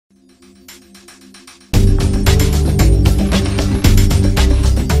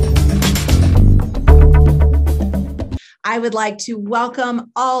I would like to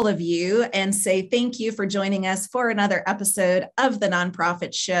welcome all of you and say thank you for joining us for another episode of the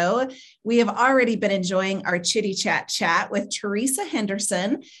Nonprofit Show. We have already been enjoying our chitty chat with Teresa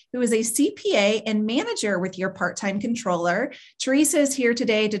Henderson, who is a CPA and manager with your part-time controller. Teresa is here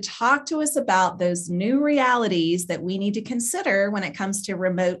today to talk to us about those new realities that we need to consider when it comes to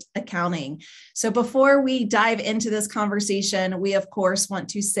remote accounting. So before we dive into this conversation, we of course want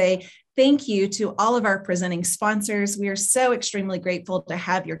to say thank you to all of our presenting sponsors. We are so extremely grateful to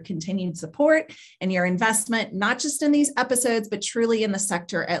have your continued support and your investment, not just in these episodes, but truly in the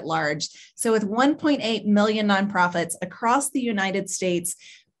sector at large. So with 1.8 million nonprofits across the United States,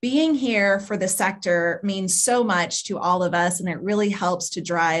 being here for the sector means so much to all of us, and it really helps to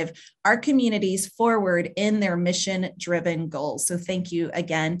drive our communities forward in their mission-driven goals. So thank you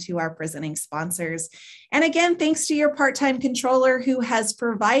again to our presenting sponsors. And again, thanks to your part-time controller who has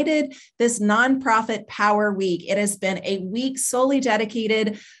provided this Nonprofit Power Week. It has been a week solely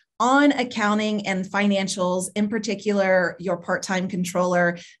dedicated on accounting and financials, in particular, your part-time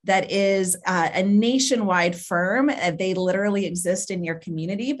controller that is a nationwide firm. They literally exist in your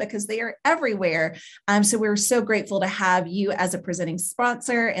community because they are everywhere. So we're so grateful to have you as a presenting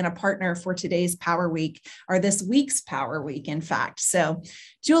sponsor and a partner for today's Power Week, or this week's Power Week, in fact. So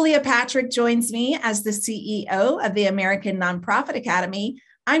Julia Patrick joins me as the CEO of the American Nonprofit Academy.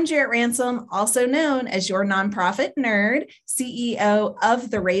 I'm Jarrett Ransom, also known as your nonprofit nerd, CEO of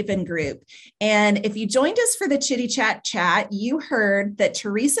the Raven Group. And if you joined us for the Chitty Chat, you heard that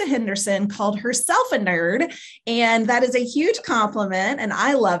Teresa Henderson called herself a nerd. And that is a huge compliment. And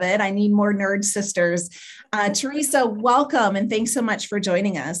I love it. I need more nerd sisters. Teresa, welcome. And thanks so much for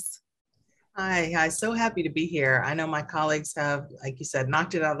joining us. Hi, so happy to be here. I know my colleagues have, like you said,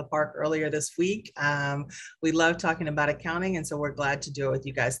 knocked it out of the park earlier this week. We love talking about accounting, and so we're glad to do it with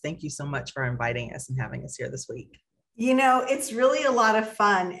you guys. Thank you so much for inviting us and having us here this week. You know, it's really a lot of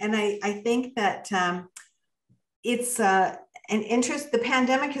fun, and I think that it's an interest. The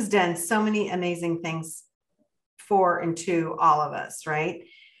pandemic has done so many amazing things for and to all of us, right?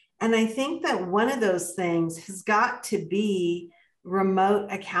 And I think that one of those things has got to be remote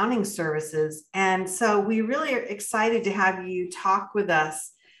accounting services. And so we really are excited to have you talk with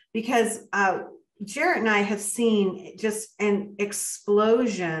us because Jarrett and I have seen just an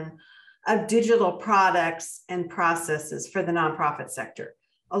explosion of digital products and processes for the nonprofit sector.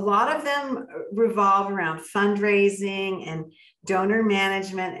 A lot of them revolve around fundraising and donor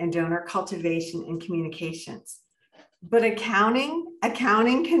management and donor cultivation and communications. But accounting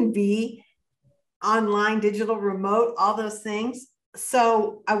can be online, digital, remote, all those things.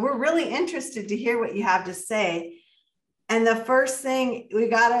 So we're really interested to hear what you have to say. And the first thing we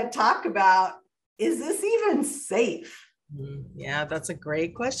got to talk about, is this even safe? Yeah, that's a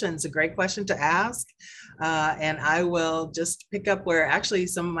great question. It's a great question to ask. And I will just pick up where actually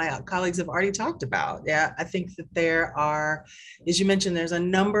some of my colleagues have already talked about. Yeah, I think that there are, as you mentioned, there's a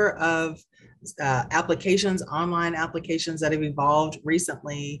number of applications, online applications that have evolved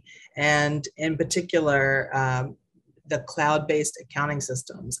recently. And in particular, the cloud-based accounting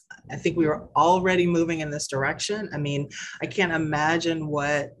systems. I think we were already moving in this direction. I mean, I can't imagine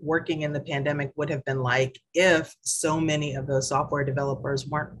what working in the pandemic would have been like if so many of those software developers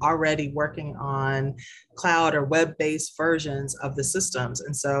weren't already working on cloud or web-based versions of the systems.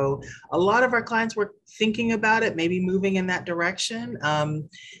 And so a lot of our clients were thinking about it, maybe moving in that direction.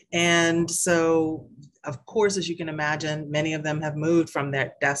 And so of course, as you can imagine, many of them have moved from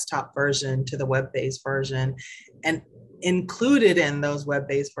their desktop version to the web-based version. And included in those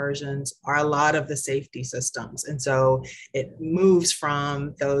web-based versions are a lot of the safety systems. And so it moves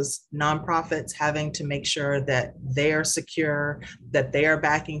from those nonprofits having to make sure that they are secure, that they are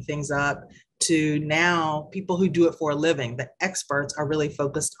backing things up, to now people who do it for a living. The experts are really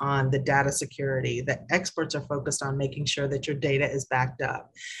focused on the data security. The experts are focused on making sure that your data is backed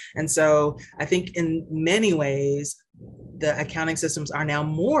up. And so I think in many ways, the accounting systems are now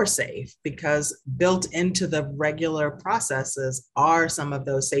more safe because built into the regular processes are some of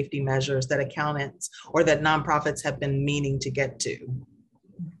those safety measures that accountants or that nonprofits have been meaning to get to.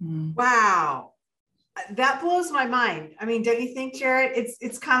 Wow, that blows my mind. I mean, don't you think, Jarrett?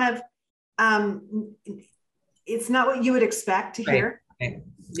 It's kind of, it's not what you would expect to hear. Right.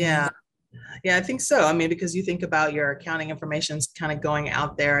 Yeah, I think so. I mean, because you think about your accounting information's kind of going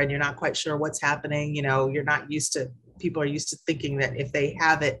out there and you're not quite sure what's happening. You know, you're not used to, people are used to thinking that if they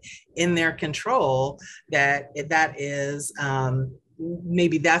have it in their control, that is,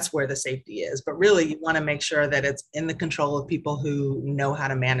 maybe that's where the safety is. But really, you want to make sure that it's in the control of people who know how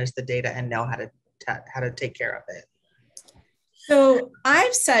to manage the data and know how to take care of it. So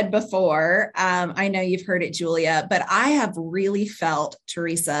I've said before, I know you've heard it, Julia, but I have really felt,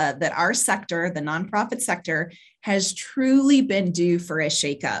 Teresa, that our sector, the nonprofit sector, has truly been due for a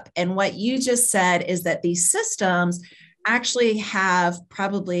shakeup. And what you just said is that these systems actually have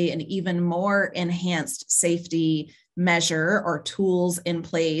probably an even more enhanced safety measure or tools in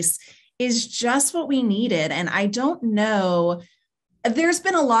place is just what we needed. And I don't know, there's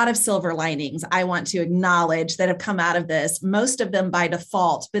been a lot of silver linings I want to acknowledge that have come out of this, most of them by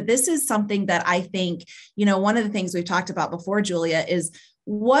default. But this is something that I think, one of the things we've talked about before, Julia, is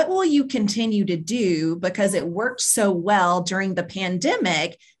what will you continue to do because it worked so well during the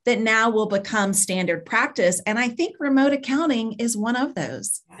pandemic that now will become standard practice? And I think remote accounting is one of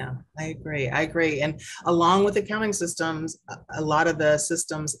those. Yeah, I agree. And along with accounting systems, a lot of the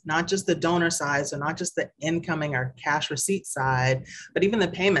systems, not just the donor side, so not just the incoming or cash receipt side, but even the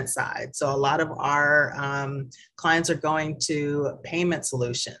payment side. So a lot of our clients are going to payment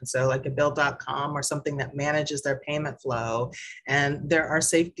solutions. So like a bill.com or something that manages their payment flow. And there are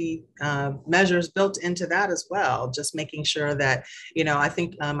safety measures built into that as well. Just making sure that, I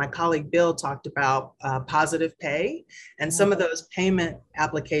think my colleague Bill talked about positive pay, and some of those payment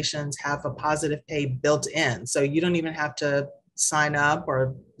applications have a positive pay built in. So you don't even have to sign up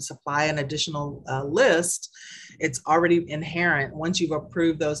or supply an additional list. It's already inherent. Once you've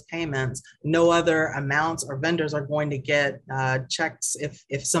approved those payments, no other amounts or vendors are going to get checks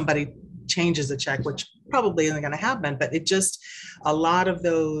if somebody changes a check, which probably isn't going to happen. But it just, a lot of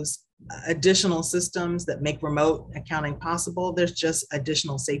those additional systems that make remote accounting possible, there's just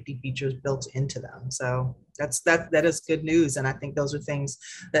additional safety features built into them. So that is good news. And I think those are things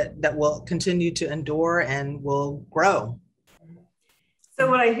that will continue to endure and will grow. So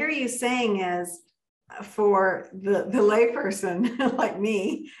what I hear you saying is, for the layperson like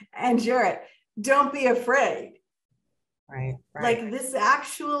me and Jarrett, don't be afraid. Right. Like, this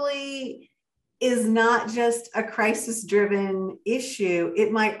actually is not just a crisis-driven issue.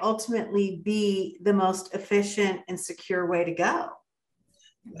 It might ultimately be the most efficient and secure way to go.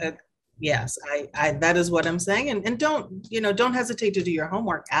 Yes, I that is what I'm saying. And don't hesitate to do your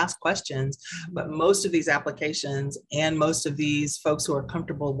homework, ask questions. But most of these applications and most of these folks who are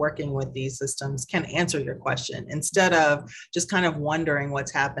comfortable working with these systems can answer your question instead of just kind of wondering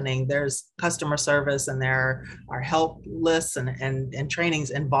what's happening. There's customer service and there are help lists and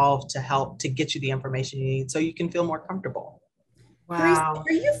trainings involved to help to get you the information you need so you can feel more comfortable. Wow.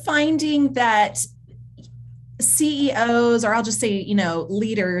 Are you finding that CEOs, or I'll just say,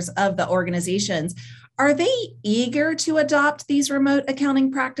 leaders of the organizations, are they eager to adopt these remote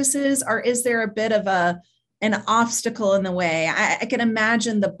accounting practices, or is there a bit of an obstacle in the way? I can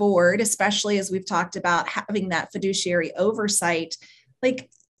imagine the board, especially as we've talked about having that fiduciary oversight. Like,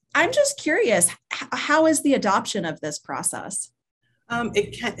 I'm just curious, how is the adoption of this process?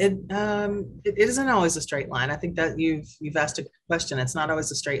 It isn't always a straight line. I think that you've asked a good question. It's not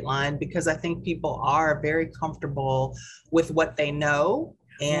always a straight line because I think people are very comfortable with what they know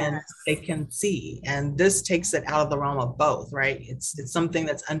and they can see. And this takes it out of the realm of both, right? It's something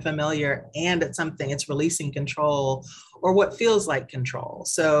that's unfamiliar and it's releasing control or what feels like control.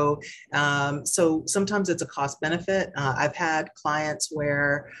 So sometimes it's a cost benefit. I've had clients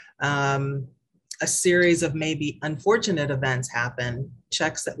where a series of maybe unfortunate events happen,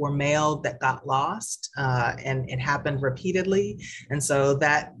 checks that were mailed that got lost, and it happened repeatedly. And so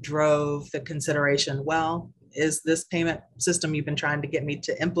that drove the consideration, well, is this payment system you've been trying to get me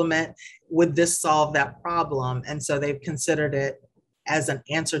to implement, would this solve that problem? And so they've considered it as an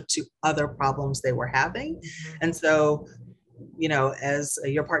answer to other problems they were having. And so, as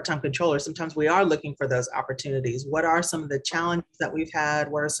your part-time controller, sometimes we are looking for those opportunities. What are some of the challenges that we've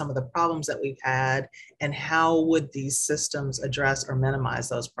had? What are some of the problems that we've had? And how would these systems address or minimize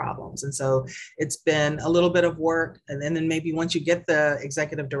those problems? And so it's been a little bit of work. And then maybe once you get the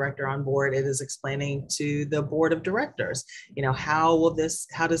executive director on board, it is explaining to the board of directors, how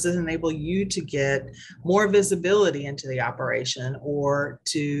does this enable you to get more visibility into the operation, or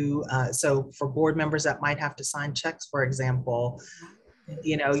so for board members that might have to sign checks, for example,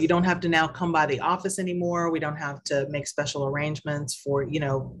 you don't have to now come by the office anymore. We don't have to make special arrangements for,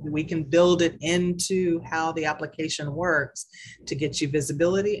 we can build it into how the application works to get you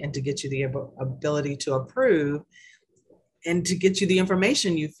visibility and to get you the ability to approve and to get you the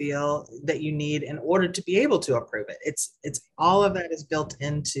information you feel that you need in order to be able to approve it. It's all of that is built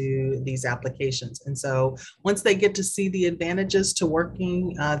into these applications. And so once they get to see the advantages to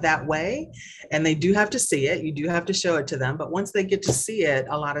working that way, and they do have to see it, you do have to show it to them, but once they get to see it,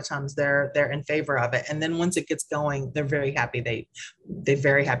 a lot of times they're in favor of it. And then once it gets going, they're very happy. They're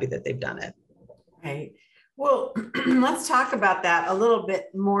very happy that they've done it. Right. Well, let's talk about that a little bit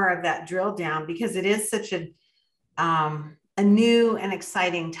more of that drill down, because it is such a new and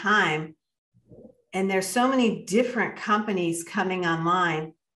exciting time. And there's so many different companies coming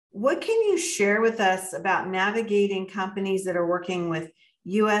online. What can you share with us about navigating companies that are working with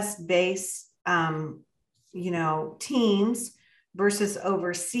US based, teams versus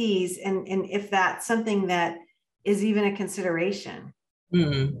overseas? And if that's something that is even a consideration?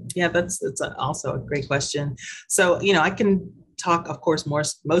 Yeah, that's also a great question. So, I can talk, of course,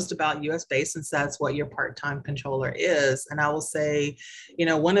 most about US based, since that's what your part-time controller is. And I will say,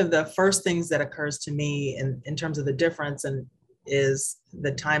 one of the first things that occurs to me in terms of the difference is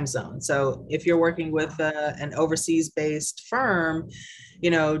the time zone. So if you're working with an overseas based firm,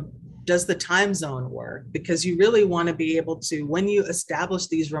 does the time zone work? Because you really want to be able to, when you establish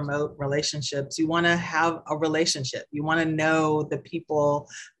these remote relationships, you want to have a relationship. You want to know the people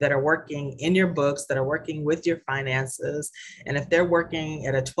that are working in your books, that are working with your finances. And if they're working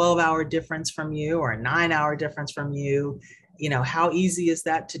at a 12-hour difference from you or a 9-hour difference from you, how easy is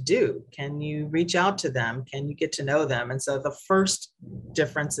that to do? Can you reach out to them? Can you get to know them? And so the first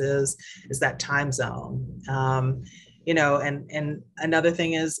difference is that time zone. And another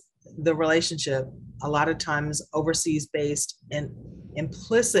thing is the relationship. A lot of times overseas based, and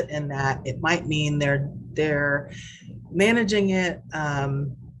implicit in that, it might mean they're managing it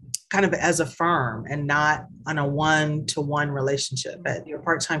kind of as a firm and not on a one-to-one relationship. At your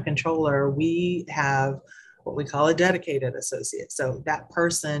part-time controller, we have what we call a dedicated associate. So that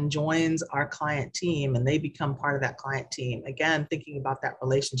person joins our client team and they become part of that client team. Again, thinking about that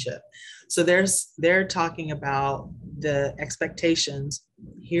relationship. So they're talking about the expectations.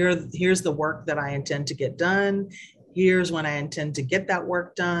 Here's the work that I intend to get done. Here's when I intend to get that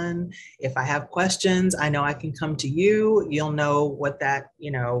work done. If I have questions, I know I can come to you. You'll know what that,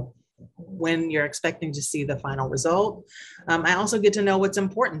 when you're expecting to see the final result. I also get to know what's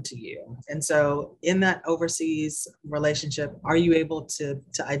important to you. And so in that overseas relationship, are you able to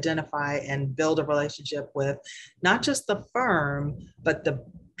identify and build a relationship with not just the firm, but the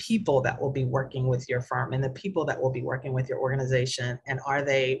people that will be working with your firm and the people that will be working with your organization? And are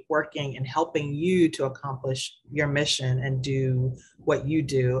they working and helping you to accomplish your mission and do what you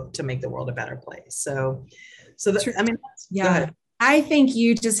do to make the world a better place? So yeah. Go ahead. I think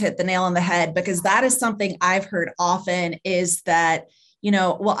you just hit the nail on the head, because that is something I've heard often, is that,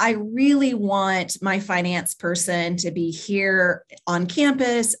 I really want my finance person to be here on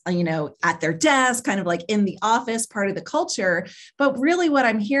campus, at their desk, kind of like in the office, part of the culture. But really what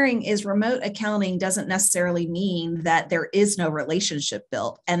I'm hearing is remote accounting doesn't necessarily mean that there is no relationship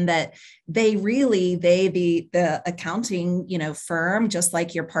built, and that the accounting, firm, just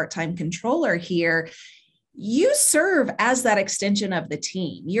like your part-time controller here, you serve as that extension of the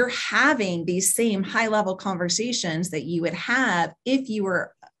team. You're having these same high-level conversations that you would have if you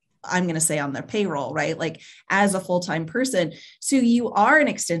were, I'm going to say, on their payroll, right? Like as a full-time person. So you are an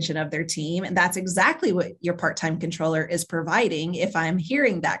extension of their team. And that's exactly what your part-time controller is providing, if I'm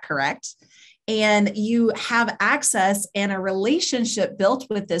hearing that correct. And you have access and a relationship built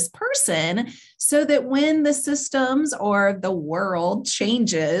with this person, so that when the systems or the world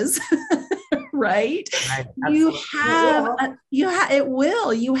changes, right? You have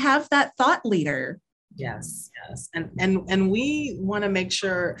that thought leader. Yes. And we want to make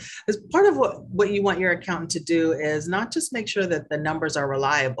sure, as part of what you want your accountant to do is not just make sure that the numbers are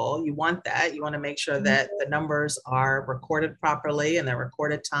reliable. You want that. You want to make sure that the numbers are recorded properly and they're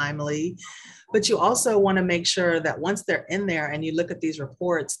recorded timely. But you also want to make sure that once they're in there and you look at these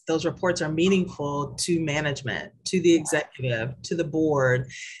reports, those reports are meaningful to management, to the executive, to the board.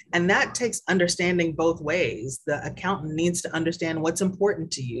 And that takes understanding both ways. The accountant needs to understand what's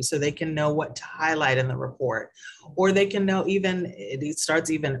important to you so they can know what to highlight in the report, or they can know, even it starts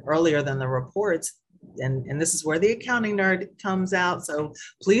even earlier than the reports. And this is where the accounting nerd comes out. So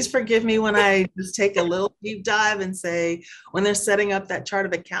please forgive me when I just take a little deep dive and say, when they're setting up that chart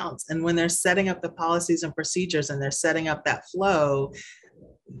of accounts and when they're setting up the policies and procedures and they're setting up that flow,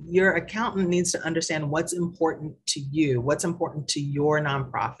 your accountant needs to understand what's important to you, what's important to your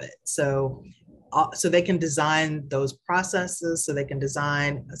nonprofit. So they can design those processes,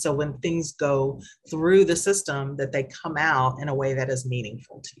 so when things go through the system, that they come out in a way that is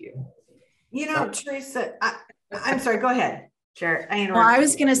meaningful to you. Teresa, I'm sorry, go ahead. Sure. Well, I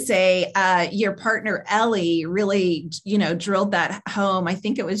was going to say your partner, Ellie, really, drilled that home. I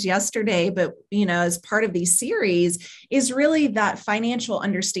think it was yesterday, but, as part of these series is really that financial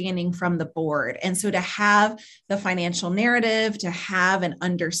understanding from the board. And so to have the financial narrative, to have an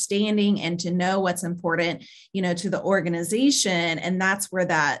understanding and to know what's important, to the organization. And that's where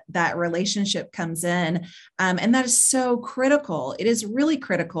that relationship comes in. And that is so critical. It is really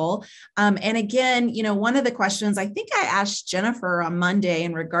critical. And again, one of the questions I think I asked Jennifer on Monday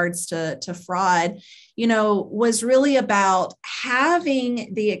in regards to fraud, was really about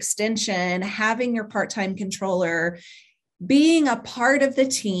having the extension, having your part-time controller being a part of the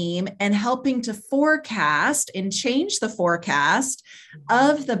team and helping to forecast and change the forecast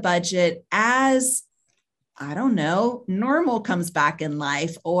of the budget as, I don't know, normal comes back in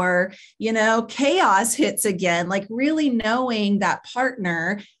life or, chaos hits again, like really knowing that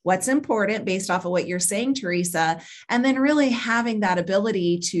partner, what's important based off of what you're saying, Teresa, and then really having that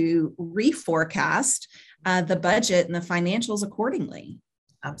ability to reforecast the budget and the financials accordingly.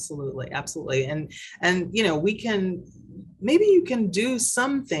 Absolutely. Absolutely. And, maybe you can do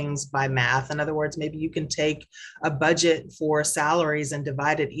some things by math. In other words, maybe you can take a budget for salaries and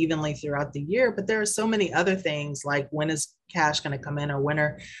divide it evenly throughout the year. But there are so many other things like when is cash going to come in, or when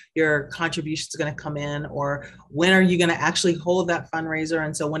are your contributions going to come in, or when are you going to actually hold that fundraiser?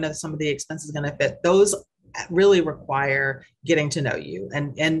 And so when are some of the expenses going to fit? Those really require getting to know you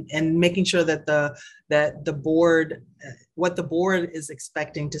and making sure that the board, what the board is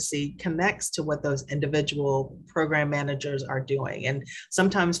expecting to see connects to what those individual program managers are doing. And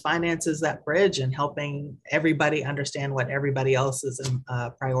sometimes finance is that bridge and helping everybody understand what everybody else's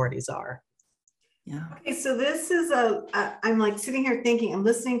priorities are. Yeah. Okay. So this is I'm like sitting here thinking, I'm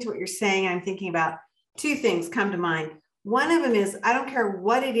listening to what you're saying. I'm thinking about two things come to mind. One of them is, I don't care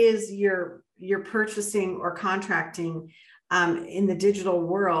what it is you're purchasing or contracting in the digital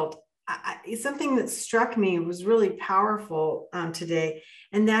world. Something that struck me was really powerful today,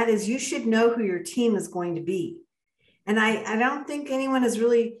 and that is you should know who your team is going to be. And I don't think anyone has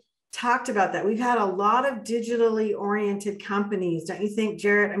really talked about that. We've had a lot of digitally oriented companies, don't you think,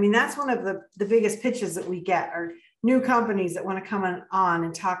 Jarrett? I mean, that's one of the biggest pitches that we get are new companies that want to come on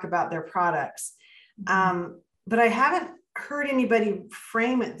and talk about their products. But I haven't heard anybody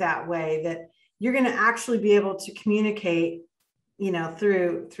frame it that way, that you're going to actually be able to communicate,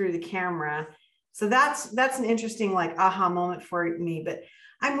 through the camera. So that's an interesting aha moment for me. But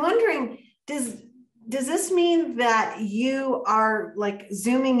I'm wondering, does this mean that you are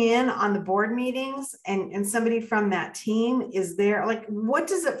zooming in on the board meetings and somebody from that team is there? What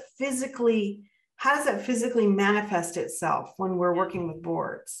does it how does that physically manifest itself when we're working with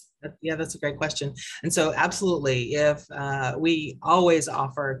boards? Yeah, that's a great question. And so absolutely, if we always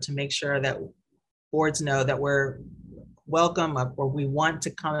offer to make sure that boards know that we're welcome or we want to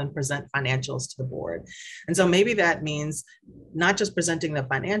come and present financials to the board. And so maybe that means not just presenting the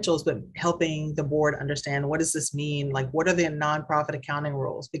financials, but helping the board understand, what does this mean? What are the nonprofit accounting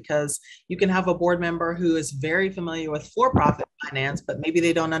rules? Because you can have a board member who is very familiar with for-profit finance, but maybe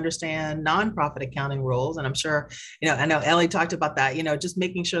they don't understand nonprofit accounting rules. And I'm sure, I know Ellie talked about that, just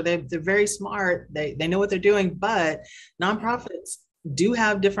making sure they're very smart. They know what they're doing, but nonprofits do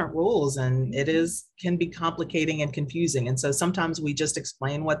have different rules, and can be complicating and confusing. And so sometimes we just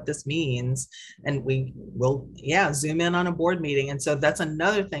explain what this means, and we will, zoom in on a board meeting. And so that's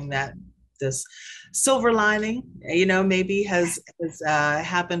another thing that this silver lining, maybe has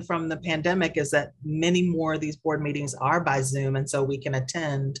happened from the pandemic, is that many more of these board meetings are by Zoom. And so we can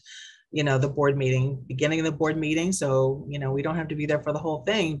attend the board meeting, beginning of the board meeting. So, we don't have to be there for the whole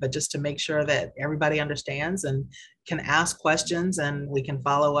thing, but just to make sure that everybody understands and can ask questions and we can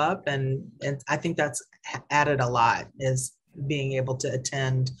follow up. And I think that's added a lot, is being able to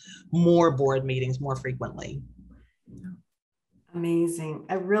attend more board meetings more frequently. Amazing.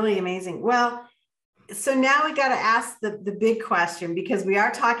 Really amazing. Well, so now we got to ask the big question, because we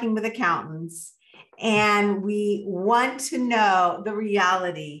are talking with accountants and we want to know the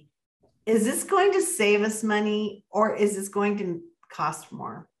reality. Is this going to save us money, or is this going to cost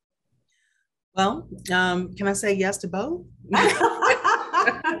more? Well, can I say yes to both? Okay,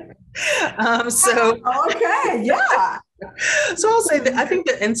 yeah. So I'll say that I think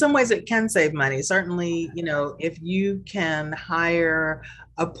that in some ways it can save money. Certainly, if you can hire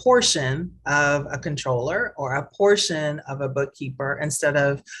a portion of a controller or a portion of a bookkeeper instead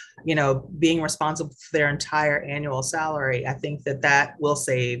of, being responsible for their entire annual salary, I think that will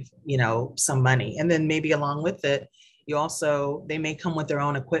save, some money. And then maybe along with it, they may come with their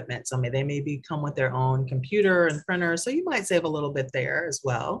own equipment. So they may come with their own computer and printer. So you might save a little bit there as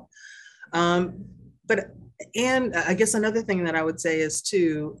well. And I guess another thing that I would say is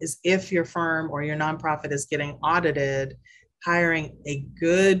too, is if your firm or your nonprofit is getting audited, hiring a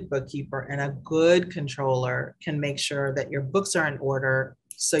good bookkeeper and a good controller can make sure that your books are in order.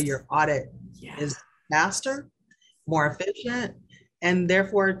 So your audit is faster, more efficient, and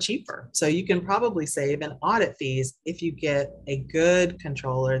therefore cheaper. So you can probably save in audit fees if you get a good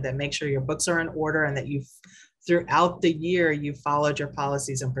controller that makes sure your books are in order and that you've throughout the year you followed your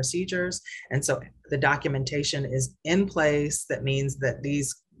policies and procedures. And so the documentation is in place. That means that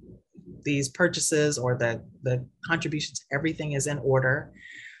these purchases or the contributions, everything is in order.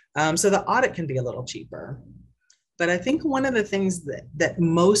 So the audit can be a little cheaper. But I think one of the things that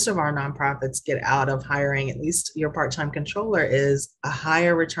most of our nonprofits get out of hiring at least your part-time controller is a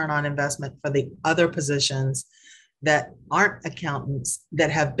higher return on investment for the other positions that aren't accountants that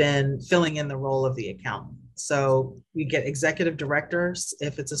have been filling in the role of the accountant. So you get executive directors,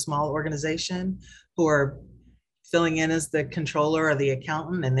 if it's a small organization, who are filling in as the controller or the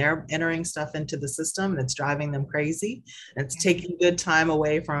accountant, and they're entering stuff into the system, and it's driving them crazy. And it's taking good time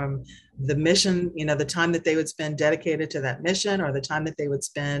away from the mission, the time that they would spend dedicated to that mission, or the time that they would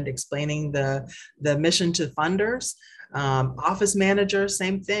spend explaining the mission to funders. Office managers,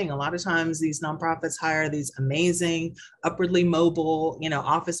 same thing. A lot of times these nonprofits hire these amazing, upwardly mobile,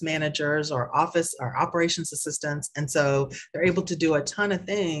 office managers or office or operations assistants. And so they're able to do a ton of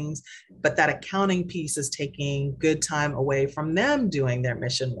things, but that accounting piece is taking good time away from them doing their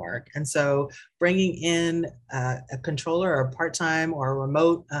mission work. And so bringing in a controller or a part-time or a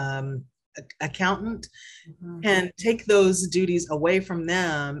remote accountant can take those duties away from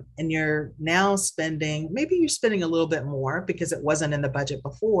them, and you're now spending a little bit more because it wasn't in the budget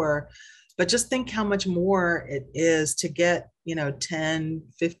before, but just think how much more it is to get 10,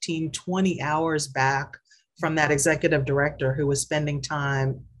 15, 20 hours back from that executive director who was spending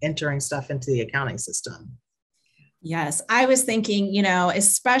time entering stuff into the accounting system. Yes, I was thinking,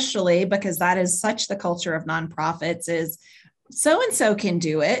 especially because that is such the culture of nonprofits is so-and-so can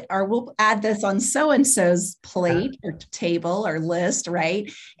do it, or we'll add this on so-and-so's plate or table or list,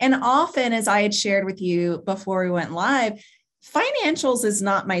 right? And often, as I had shared with you before we went live, financials is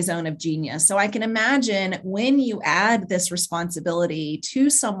not my zone of genius. So I can imagine when you add this responsibility to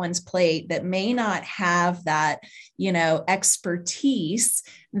someone's plate that may not have that, expertise,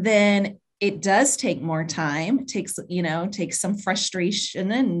 then it does take more time, takes some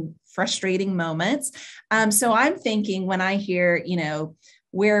frustration and frustrating moments. So I'm thinking when I hear,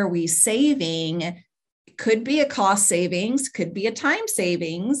 where are we saving? Could be a cost savings, could be a time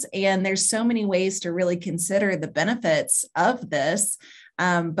savings. And there's so many ways to really consider the benefits of this.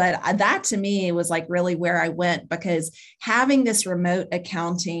 But that to me was like really where I went, because having this remote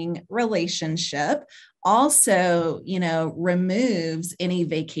accounting relationship also, removes any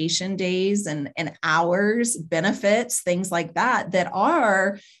vacation days and hours, benefits, things like that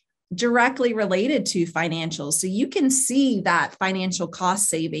are directly related to financials. So you can see that financial cost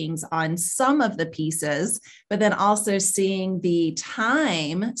savings on some of the pieces, but then also seeing the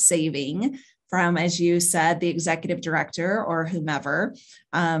time saving from, as you said, the executive director or whomever,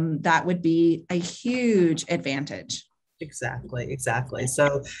 that would be a huge advantage. Exactly.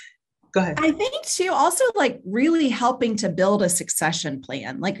 So go ahead. I think too, also like really helping to build a succession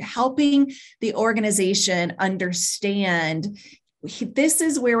plan, like helping the organization understand this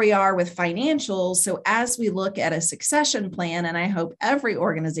is where we are with financials. So as we look at a succession plan, and I hope every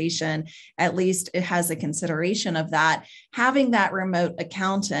organization, at least it has a consideration of that, having that remote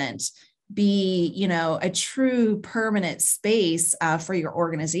accountant be, a true permanent space for your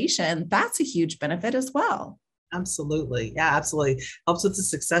organization, that's a huge benefit as well. Absolutely. Yeah, absolutely. Helps with the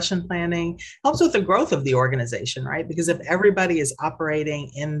succession planning, helps with the growth of the organization, right? Because if everybody is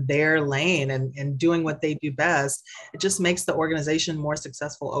operating in their lane and doing what they do best, it just makes the organization more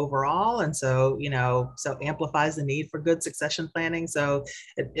successful overall. And so, so amplifies the need for good succession planning. So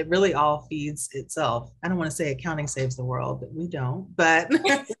it really all feeds itself. I don't want to say accounting saves the world, but we don't, but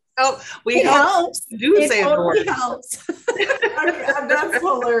we help do save the world. Helps. That's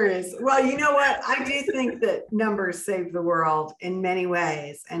hilarious. Well, you know what? I do think that numbers save the world in many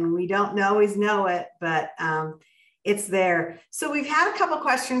ways, and we don't always know it, but it's there. So we've had a couple of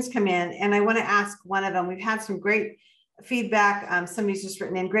questions come in, and I want to ask one of them. We've had some great feedback. Somebody's just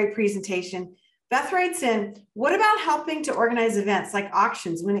written in, great presentation. Beth writes in, what about helping to organize events like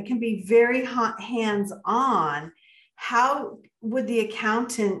auctions when it can be very hands-on? How would the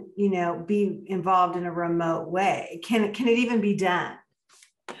accountant, be involved in a remote way? Can it even be done?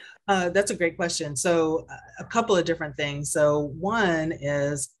 That's a great question. So a couple of different things. So one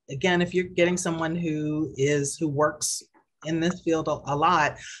is, again, if you're getting someone who works in this field a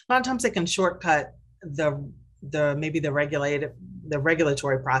lot of times they can shortcut maybe the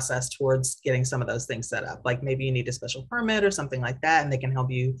regulatory process towards getting some of those things set up. Like maybe you need a special permit or something like that, and they can help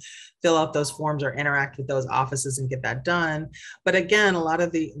you fill out those forms or interact with those offices and get that done. But again, a lot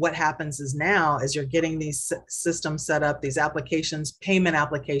of what happens is now as you're getting these systems set up, these applications, payment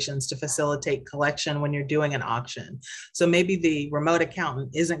applications to facilitate collection when you're doing an auction. So maybe the remote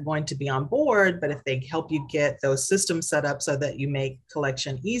accountant isn't going to be on board, but if they help you get those systems set up so that you make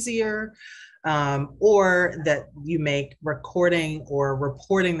collection easier, or that you make recording or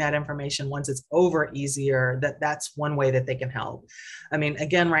reporting that information once it's over easier, that's one way that they can help. I mean,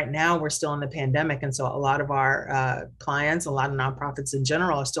 again, right now we're still in the pandemic. And so a lot of our clients, a lot of nonprofits in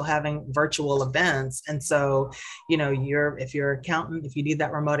general are still having virtual events. And so, if you're accountant, if you need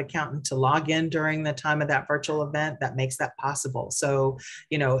that remote accountant to log in during the time of that virtual event, that makes that possible. So,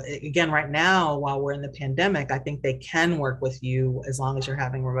 again, right now, while we're in the pandemic, I think they can work with you as long as you're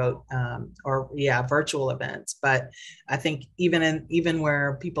having remote virtual events. But I think even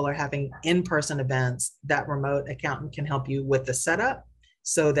where people are having in-person events, that remote accountant can help you with the setup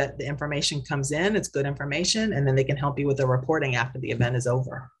so that the information comes in, it's good information, and then they can help you with the reporting after the event is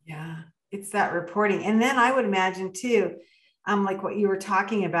over. Yeah, it's that reporting. And then I would imagine too, like what you were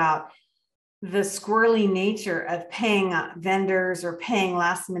talking about, the squirrely nature of paying vendors or paying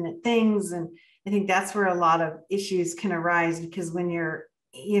last minute things. And I think that's where a lot of issues can arise, because when you're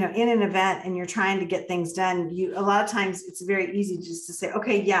in an event and you're trying to get things done, a lot of times it's very easy just to say,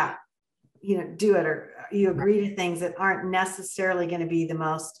 okay, yeah, do it, or you agree to things that aren't necessarily going to be the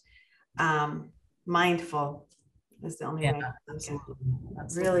most mindful, is the only way. Absolutely.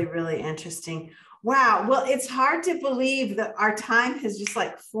 Really, really interesting. Wow. Well, it's hard to believe that our time has just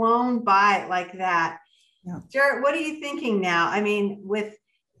like flown by like that. Yeah. Jarrett, what are you thinking now? I mean,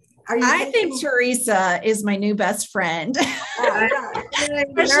 I think Teresa is my new best friend. I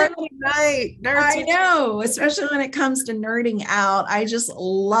know, especially when it comes to nerding out. I just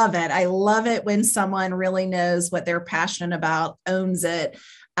love it. I love it when someone really knows what they're passionate about, owns it.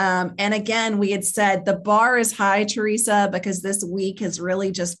 And again, we had said the bar is high, Teresa, because this week has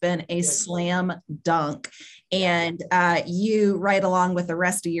really just been a slam dunk. And you, right along with the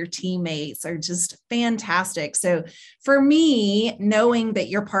rest of your teammates, are just fantastic. So for me, knowing that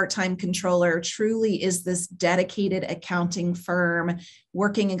your part-time controller truly is this dedicated accounting firm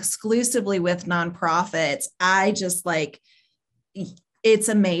working exclusively with nonprofits, I just it's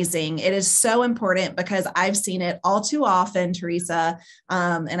amazing. It is so important because I've seen it all too often, Teresa.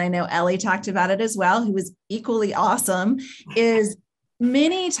 And I know Ellie talked about it as well, who was equally awesome, is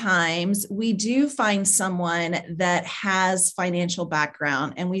many times we do find someone that has financial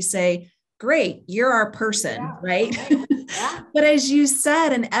background and we say, great, you're our person, right? Yeah. But as you said,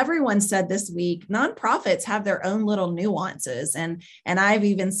 and everyone said this week, nonprofits have their own little nuances. And I've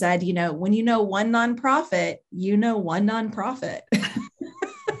even said, when you know one nonprofit, you know one nonprofit.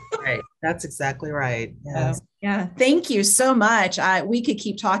 Right. That's exactly right. Yes. Yeah. Thank you so much. We could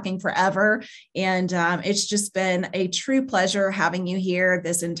keep talking forever. And it's just been a true pleasure having you here.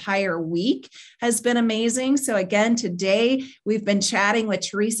 This entire week has been amazing. So again, today we've been chatting with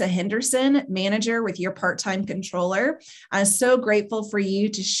Teresa Henderson, manager with your part-time controller. I'm so grateful for you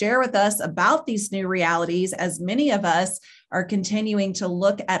to share with us about these new realities, as many of us are continuing to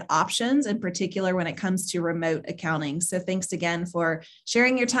look at options, in particular when it comes to remote accounting. So thanks again for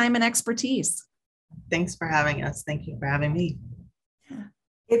sharing your time and expertise. Thanks for having us. Thank you for having me.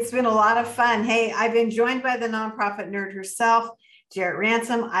 It's been a lot of fun. Hey, I've been joined by the nonprofit nerd herself, Jarrett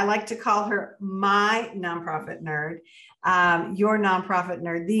Ransom. I like to call her my nonprofit nerd, your nonprofit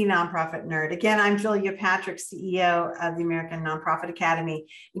nerd, the nonprofit nerd. Again, I'm Julia Patrick, CEO of the American Nonprofit Academy.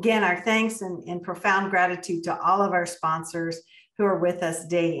 Again, our thanks and profound gratitude to all of our sponsors who are with us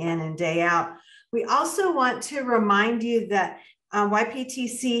day in and day out. We also want to remind you that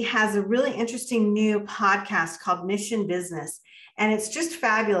YPTC has a really interesting new podcast called Mission Business, and it's just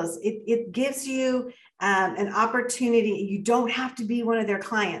fabulous. It gives you an opportunity. You don't have to be one of their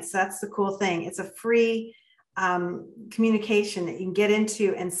clients. That's the cool thing. It's a free communication that you can get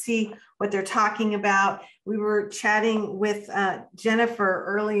into and see what they're talking about. We were chatting with Jennifer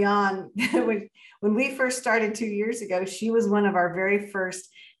early on. When we first started 2 years ago, she was one of our very first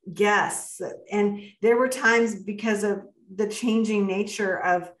guests. And there were times, because of the changing nature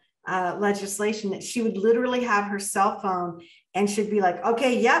of legislation, that she would literally have her cell phone and should be like,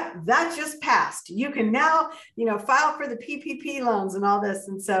 okay, yep, that just passed. You can now, file for the PPP loans and all this.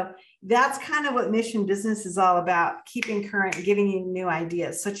 And so that's kind of what Mission Business is all about, keeping current and giving you new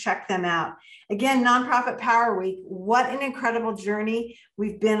ideas. So check them out. Again, Nonprofit Power Week, what an incredible journey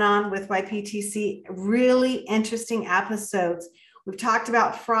we've been on with YPTC. Really interesting episodes. We've talked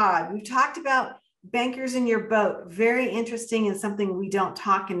about fraud. We've talked about bankers in your boat. Very interesting and something we don't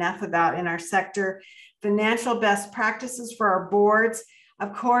talk enough about in our sector. Financial best practices for our boards.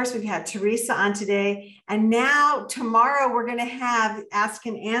 Of course, we've had Teresa on today. And now tomorrow we're going to have Ask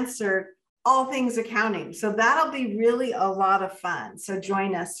and Answered, all things accounting. So that'll be really a lot of fun. So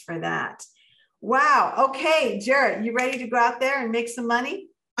join us for that. Wow. Okay, Jarrett, you ready to go out there and make some money?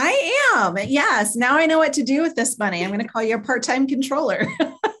 I am. Yes. Now I know what to do with this money. I'm going to call you a part-time controller.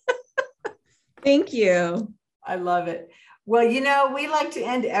 Thank you. I love it. Well, you know, we like to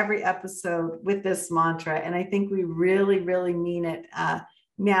end every episode with this mantra, and I think we really, really mean it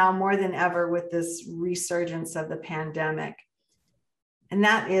now more than ever with this resurgence of the pandemic. And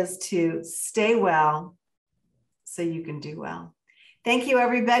that is to stay well so you can do well. Thank you,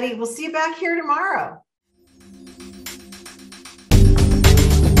 everybody. We'll see you back here tomorrow.